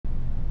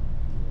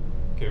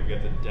Okay, we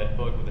got the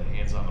Deadbug with the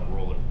hands on the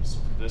roller. So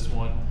for this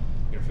one,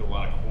 you're gonna feel a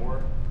lot of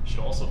core. You should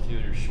also feel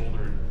your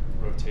shoulder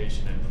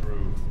rotation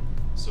improve.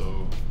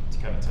 So to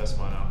kind of test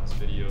mine out in this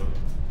video,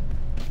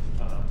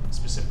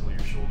 specifically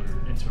your shoulder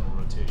internal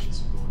rotation,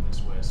 so going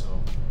this way. So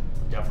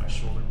I've got my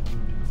shoulder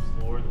glued to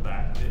the floor, the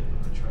back bit.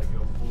 I'm gonna try to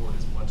go forward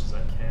as much as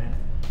I can.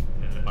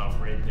 And then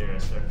about right there, I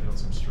start feeling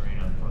some strain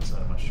on the front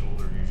side of my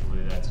shoulder.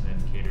 Usually that's an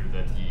indicator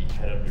that the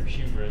head of your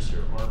humerus,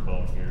 your arm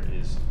bone here,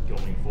 is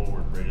going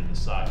forward right in the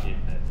socket,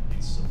 and that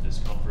leads to some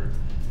discomfort.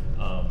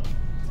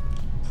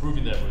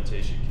 Improving that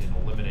rotation can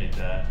eliminate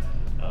that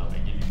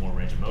and give you more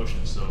range of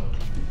motion. So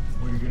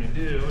what you're gonna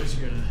do is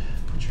you're gonna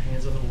put your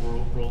hands on the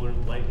roller,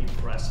 lightly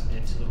press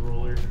into the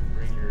roller,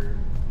 bring your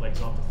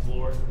legs off the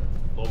floor,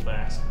 low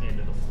backs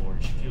into the floor.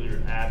 You should feel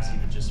your abs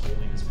even just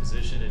holding this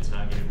position. It's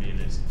not going to be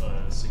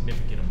a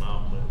significant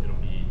amount, but it'll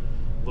be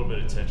a little bit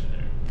of tension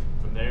there.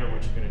 From there,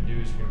 what you're going to do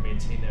is you're going to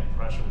maintain that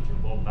pressure with your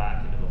low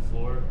back into the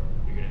floor.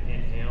 You're going to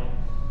inhale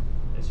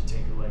as you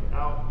take your leg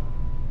out.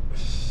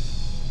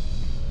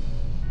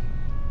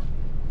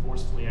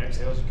 Forcefully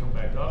exhale as you come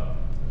back up.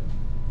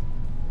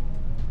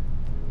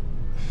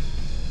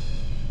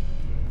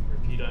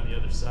 Repeat on the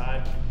other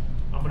side.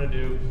 I'm going to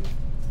do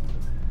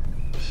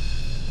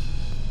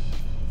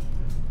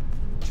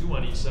 2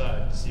 on each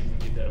side to see if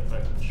we get that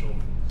effect on the shoulder.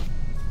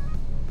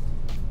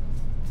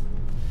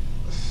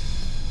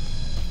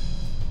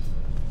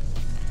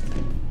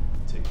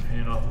 Take my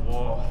hand off the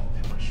wall,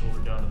 pin my shoulder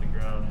down to the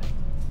ground.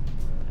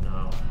 And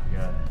now I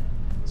got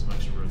some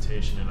extra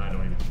rotation, and I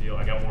don't even feel,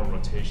 I got more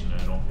rotation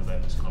and I don't feel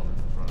that discomfort in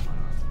the front of my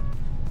arm.